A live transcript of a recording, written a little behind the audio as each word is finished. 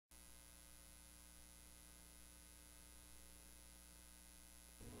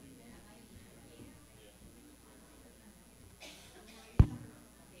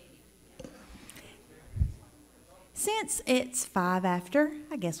Since it's 5 after,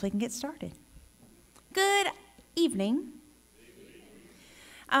 I guess we can get started. Good evening.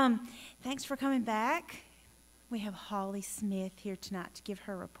 Thanks for coming back. We have Holley Smith here tonight to give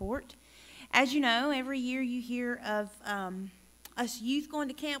her report. As you know, every year you hear of us youth going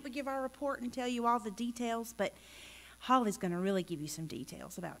to camp. We give our report and tell you all the details, but Holley's going to really give you some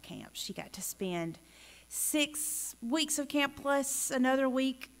details about camp. She got to spend 6 weeks of camp plus another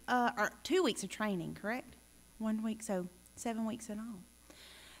week, or 2 weeks of training, correct? 1 week, so 7 weeks in all.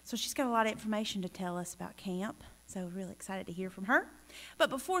 So she's got a lot of information to tell us about camp, so we're really excited to hear from her. But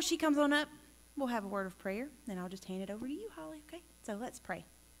before she comes on up, we'll have a word of prayer, and I'll just hand it over to you, Holley, okay? So let's pray.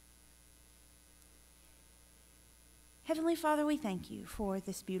 Heavenly Father, we thank you for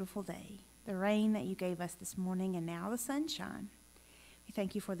this beautiful day, the rain that you gave us this morning, and now the sunshine. We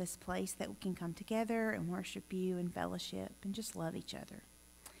thank you for this place that we can come together and worship you and fellowship and just love each other.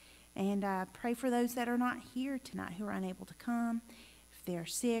 And I pray for those that are not here tonight, who are unable to come, if they're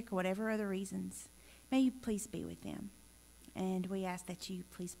sick or whatever other reasons. May you please be with them. And we ask that you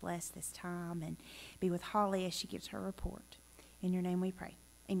please bless this time and be with Holley as she gives her report. In your name we pray.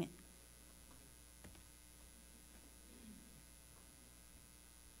 Amen.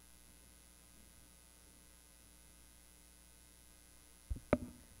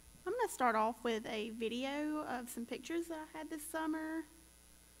 I'm going to start off with a video of some pictures that I had this summer.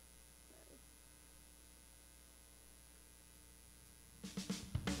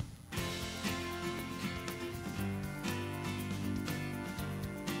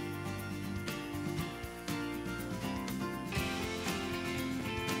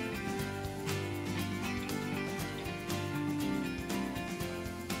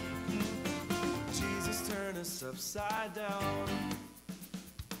 Jesus, turn us upside down.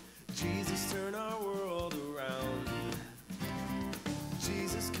 Jesus, turn our world around.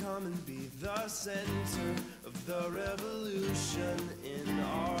 Jesus, come and be the center of the revolution in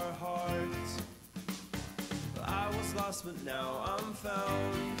our hearts. I was lost, but now I'm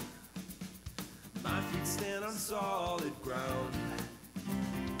found. My feet stand on solid ground.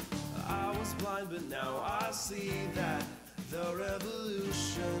 I was blind, but now I see that the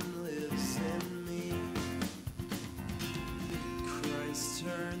revolution lives in me. Christ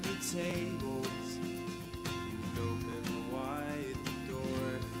turned the tables and opened wide the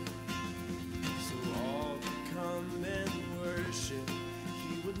door, so all could come and worship.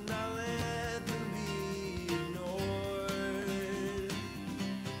 He would not let them be ignored.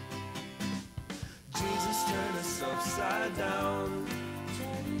 Jesus, turn us upside down.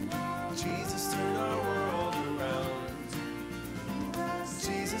 Jesus, turn our world around.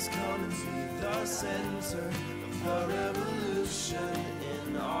 Jesus, come and be the center of the revolution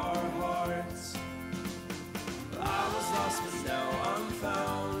in our hearts. I was lost, but now I'm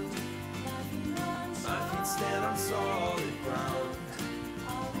found. My feet stand on solid ground.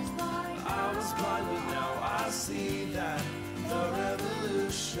 I was blind, but now I see that the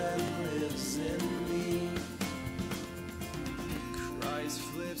revolution lives in me. Christ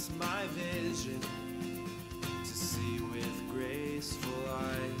flips my vision to see with graceful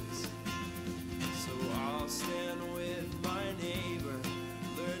eyes. So I'll stand with my neighbor,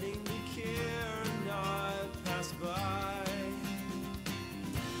 learning to care and not pass by.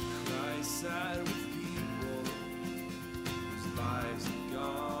 Christ sat with people whose lives had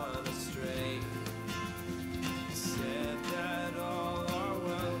gone astray. He said that all are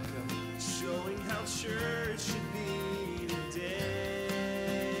welcome, showing how church should be today.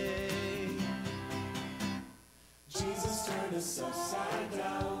 Jesus, turn us upside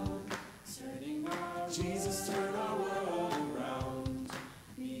down. Jesus, turn our world around.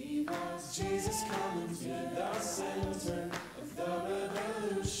 Jesus, come and be the center of the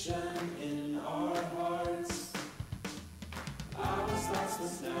revolution in our hearts. I was lost,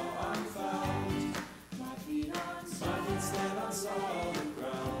 but now I'm found. My feet stand on solid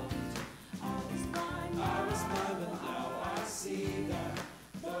ground. I was blind, but now I see that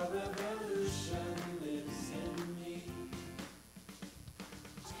the revolution lives in me.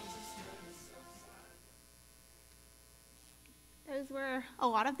 Those were a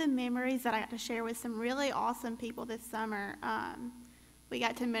lot of the memories that I got to share with some really awesome people this summer. We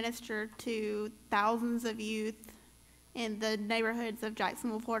got to minister to thousands of youth in the neighborhoods of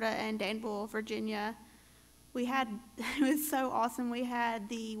Jacksonville, Florida, and Danville, Virginia. It was so awesome. We had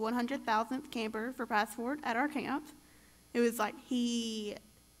the 100,000th camper for Passport at our camp. It was like he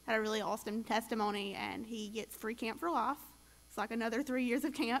had a really awesome testimony, and he gets free camp for life. It's like another 3 years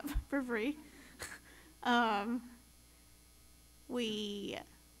of camp for free. We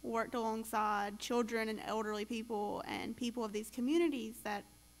worked alongside children and elderly people and people of these communities that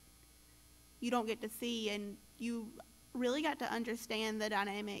you don't get to see, and really got to understand the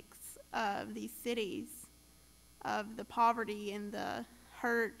dynamics of these cities, of the poverty and the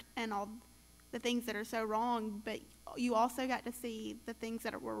hurt and all the things that are so wrong, but you also got to see the things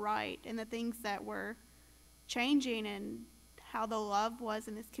that were right and the things that were changing and how the love was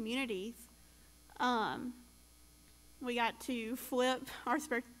in these communities. We got to flip our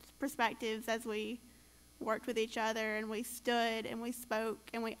perspectives as we worked with each other, and we stood and we spoke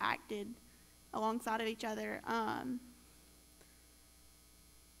and we acted alongside of each other.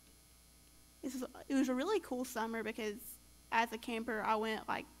 It was a really cool summer because as a camper, I went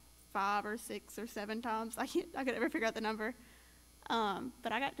like 5 or 6 or 7 times. I could never figure out the number.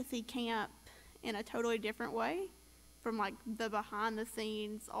 But I got to see camp in a totally different way, from like the behind the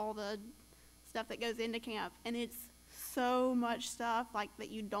scenes, all the stuff that goes into camp. And it's so much stuff like that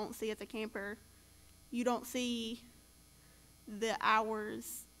you don't see as a camper. You don't see the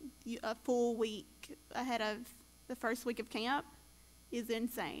hours. A full week ahead of the first week of camp is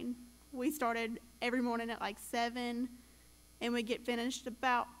insane. We started every morning at like 7, and we get finished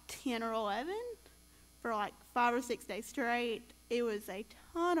about 10 or 11 for like 5 or 6 days straight. It was a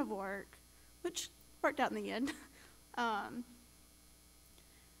ton of work, which worked out in the end.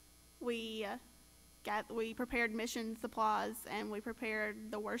 We prepared mission supplies, and we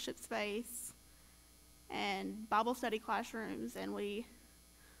prepared the worship space and Bible study classrooms, and we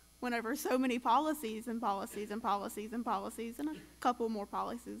went over so many policies and policies and policies and policies, and a couple more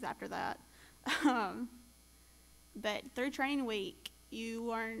policies after that. But through training week, you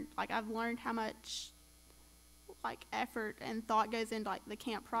learn, like I've learned how much like effort and thought goes into like the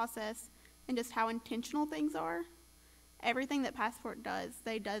camp process and just how intentional things are. Everything that Passport does,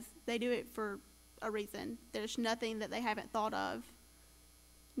 they do it for a reason. There's nothing that they haven't thought of.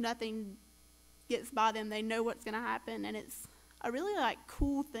 Nothing gets by them. They know what's going to happen, and it's a really like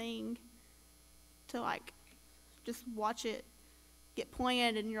cool thing to like just watch it get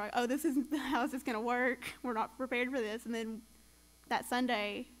planned, and you're like, oh, how is this going to work? We're not prepared for this. And then that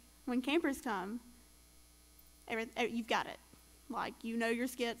Sunday when campers come, you've got it. Like, you know your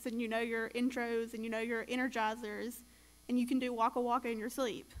skits, and you know your intros, and you know your energizers, and you can do Waka Waka in your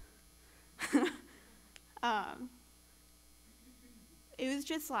sleep. It was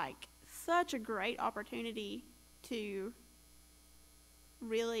just like such a great opportunity to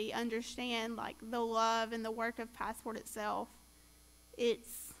really understand like the love and the work of Passport itself.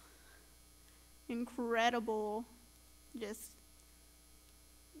 It's incredible, just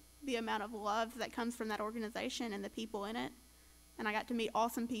the amount of love that comes from that organization and the people in it. And I got to meet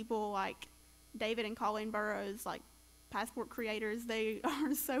awesome people like David and Colleen Burrows, like Passport creators. They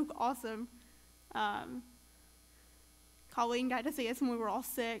are so awesome. Colleen got to see us when we were all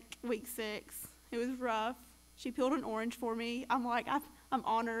sick, week 6. It was rough. She peeled an orange for me. I'm like, I'm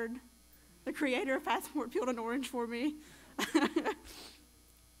honored. The creator of Passport peeled an orange for me.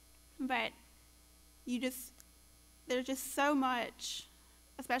 But there's just so much,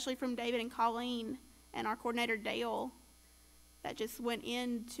 especially from David and Colleen and our coordinator Dale, that just went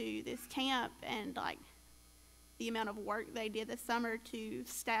into this camp, and like the amount of work they did this summer to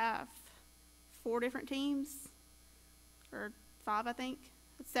staff 4 different teams, or 5, I think,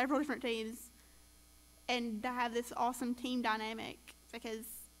 several different teams, and to have this awesome team dynamic, because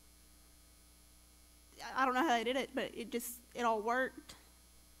I don't know how they did it, but it all worked.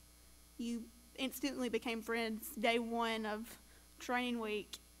 You instantly became friends day 1 of training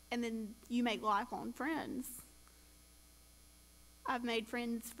week, and then you make lifelong friends. I've made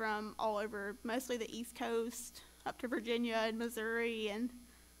friends from all over, mostly the East Coast, up to Virginia and Missouri and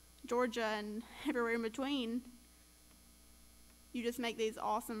Georgia and everywhere in between. You just make these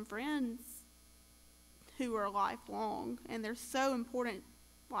awesome friends who are lifelong, and they're so important,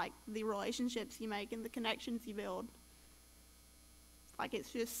 like the relationships you make and the connections you build. Like,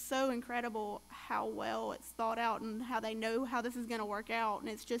 it's just so incredible how well it's thought out and how they know how this is going to work out, and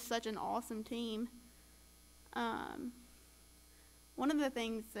it's just such an awesome team. One of the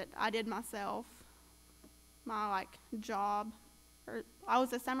things that I did myself, my like job, I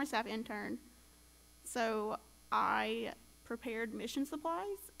was a summer staff intern, so I prepared mission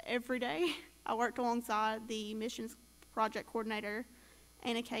supplies every day. I worked alongside the missions project coordinator,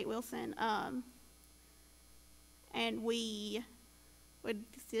 Anna Kate Wilson, and we would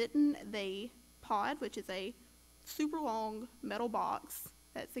sit in the pod, which is a super long metal box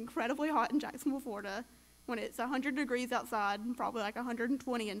that's incredibly hot in Jacksonville, Florida, when it's 100 degrees outside and probably like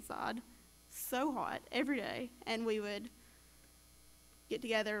 120 inside. So hot every day. And we would get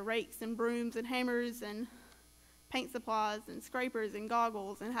together rakes and brooms and hammers and paint supplies and scrapers and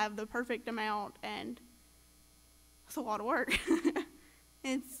goggles and have the perfect amount, and it's a lot of work.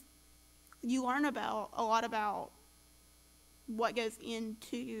 You learn a lot about what goes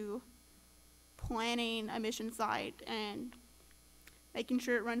into planning a mission site and making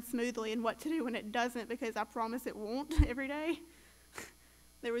sure it runs smoothly and what to do when it doesn't, because I promise it won't every day.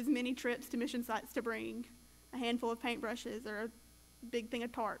 There was many trips to mission sites to bring a handful of paintbrushes or a big thing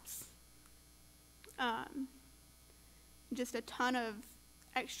of tarps. Just a ton of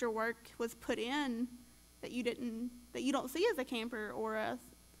extra work was put in that you don't see as a camper or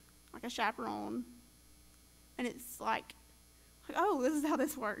like a chaperone. And it's like, oh, this is how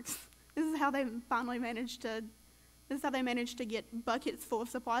this works. This is how they managed to get buckets full of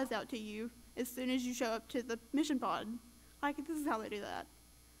supplies out to you as soon as you show up to the mission pod. Like, this is how they do that.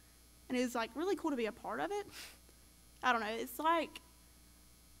 And it was like really cool to be a part of it. I don't know, it's like,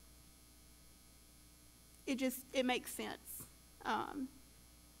 it makes sense.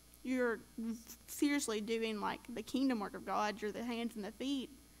 You're seriously doing like the kingdom work of God. You're the hands and the feet,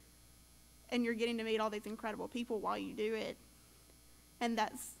 and you're getting to meet all these incredible people while you do it. And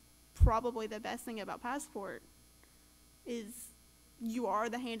that's probably the best thing about Passport, is you are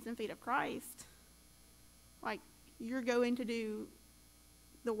the hands and feet of Christ. Like, you're going to do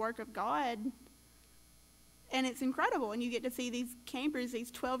the work of God, and it's incredible. And you get to see these campers,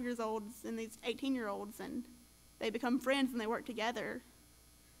 these 12-year-olds and these 18-year-olds, and they become friends and they work together.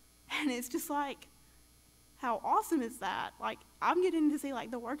 And it's just like, how awesome is that? Like, I'm getting to see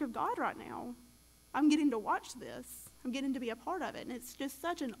like the work of God right now. I'm getting to watch this. I'm getting to be a part of it. And it's just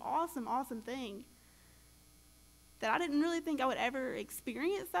such an awesome, awesome thing that I didn't really think I would ever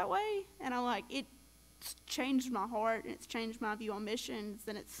experience that way. And it's changed my heart, and it's changed my view on missions,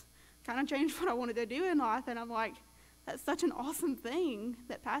 and it's kind of changed what I wanted to do in life. And I'm like, that's such an awesome thing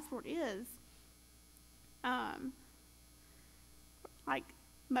that Passport is.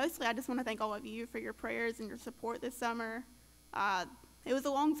 Mostly I just want to thank all of you for your prayers and your support this summer. It was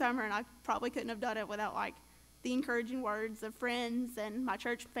a long summer, and I probably couldn't have done it without like the encouraging words of friends and my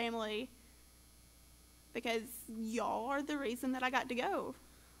church family, because y'all are the reason that I got to go.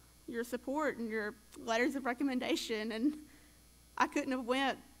 Your support and your letters of recommendation, and I couldn't have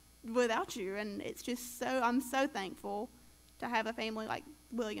went without you. And it's just I'm so thankful to have a family like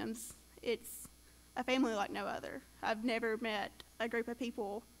Williams. It's a family like no other. I've never met a group of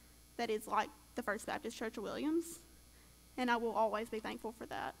people that is like the First Baptist Church of Williams, and I will always be thankful for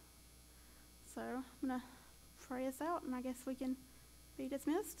that. So I'm going to pray us out, and I guess we can be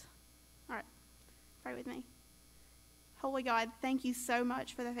dismissed. All right, pray with me. Holy God, thank you so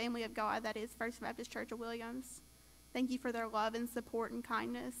much for the family of God that is First Baptist Church of Williams. Thank you for their love and support and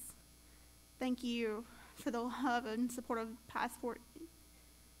kindness. Thank you for the love and support of Passport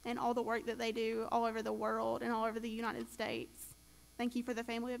and all the work that they do all over the world and all over the United States. Thank you for the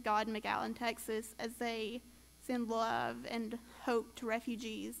family of God in McAllen, Texas, as they send love and hope to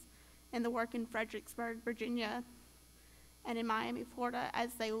refugees, and the work in Fredericksburg, Virginia, and in Miami, Florida,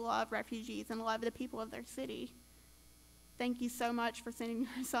 as they love refugees and love the people of their city. Thank you so much for sending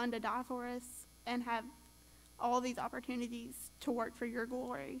your son to die for us and have all these opportunities to work for your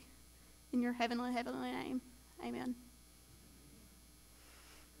glory. In your heavenly, heavenly name, amen.